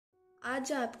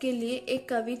आज आपके लिए एक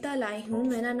कविता लाई हूँ।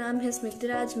 मेरा नाम है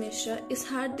स्मितिराज मिश्रा। इस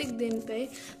हार्दिक दिन पे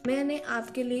मैंने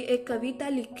आपके लिए एक कविता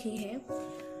लिखी है।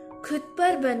 खुद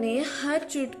पर बने हर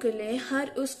चुटकुले, हर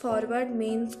उस फॉरवर्ड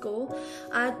मीन्स को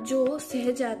आज जो सह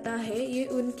जाता है, ये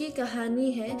उनकी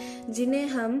कहानी है जिन्हें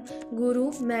हम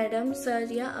गुरु, मैडम, सर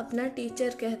या अपना टीचर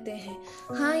कहते हैं।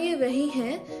 हाँ, ये वही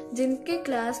हैं जिनके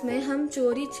क्लास में हम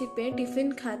चोरी छिपे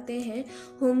टिफिन खाते हैं,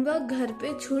 होमवर्क घर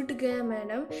पे छूट गया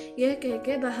मैडम यह कह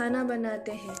के बहाना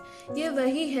बनाते हैं। ये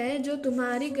वही है जो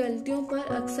तुम्हारी गलतियों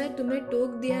पर अक्सर तुम्हें टोक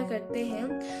दिया करते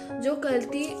हैं। जो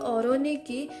गलती औरों ने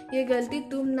की, ये गलती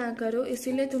तुम ना करो,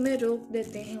 इसीलिए तुम्हें रोक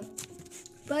देते हैं।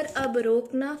 पर अब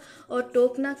रोकना और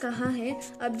टोकना कहाँ है।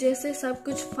 अब जैसे सब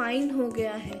कुछ फाइन हो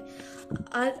गया है।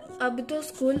 अब तो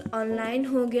स्कूल ऑनलाइन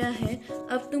हो गया है।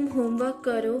 अब तुम होमवर्क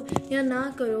करो या ना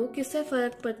करो, किससे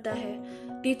फर्क पड़ता है।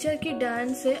 टीचर की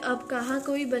डांट से अब कहाँ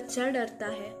कोई बच्चा डरता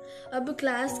है। अब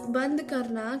क्लास बंद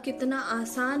करना कितना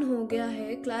आसान हो गया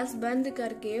है। क्लास बंद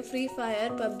करके फ्री फायर,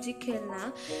 पबजी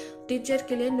खेलना टीचर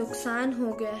के लिए नुकसान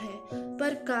हो गया है।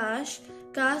 पर काश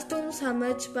तुम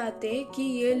समझ पाते कि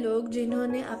ये लोग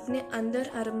जिन्होंने अपने अंदर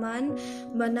अरमान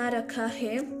बना रखा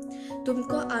है,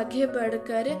 तुमको आगे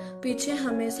बढ़कर पीछे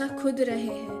हमेशा खुद रहे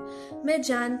हैं। मैं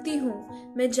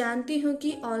जानती हूँ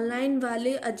कि ऑनलाइन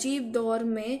वाले अजीब दौर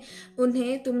में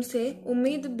उन्हें तुमसे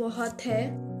उम्मीद बहुत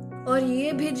है, और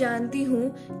ये भी जानती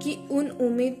हूँ कि उन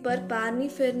उम्मीद पर पानी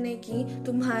फेरने की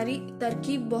तुम्हारी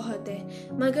तरकीब बहुत है।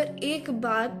 मगर एक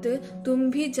बात तुम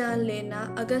भी जान लेना,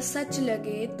 अगर सच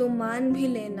लगे तो मान भी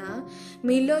लेना।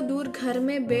 मीलों दूर घर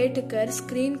में बैठकर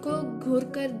स्क्रीन को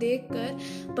घूरकर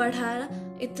देखकर पढ़ा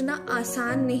इतना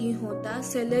आसान नहीं होता।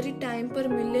 सैलरी टाइम पर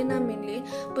मिले ना मिले,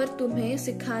 पर तुम्हें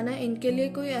सिखाना इनके लिए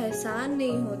कोई एहसान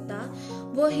नहीं होता।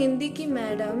 वो हिंदी की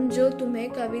मैडम जो तुम्हें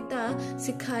कविता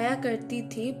सिखाया करती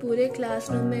थी पूरे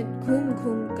क्लासरूम में घूम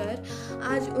घूम कर,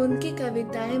 आज उनकी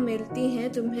कविताएं मिलती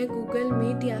हैं तुम्हें गूगल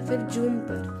मीट या फिर जूम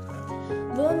पर।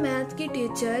 वो मैथ की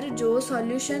टीचर जो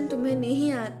सॉल्यूशन तुम्हें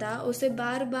नहीं आता उसे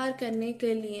बार बार करने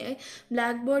के लिए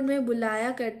ब्लैक बोर्ड में बुलाया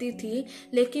करती थी,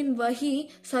 लेकिन वही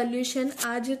सॉल्यूशन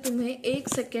आज तुम्हें 1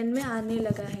 सेकंड में आने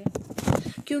लगा है।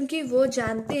 क्योंकि वो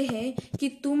जानते हैं कि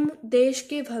तुम देश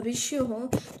के भविष्य हो,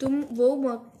 तुम वो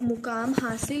मुकाम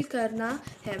हासिल करना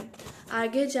है।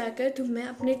 आगे जाकर तुम्हें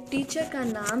अपने टीचर का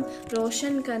नाम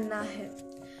रोशन करना है,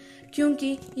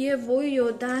 क्योंकि ये वो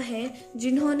योद्धा हैं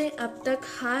जिन्होंने अब तक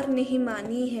हार नहीं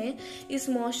मानी है। इस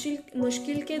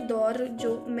मुश्किल के दौर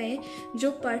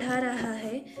जो पढ़ा रहा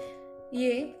है,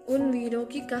 ये उन वीरों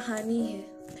की कहानी है।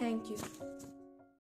 Thank you.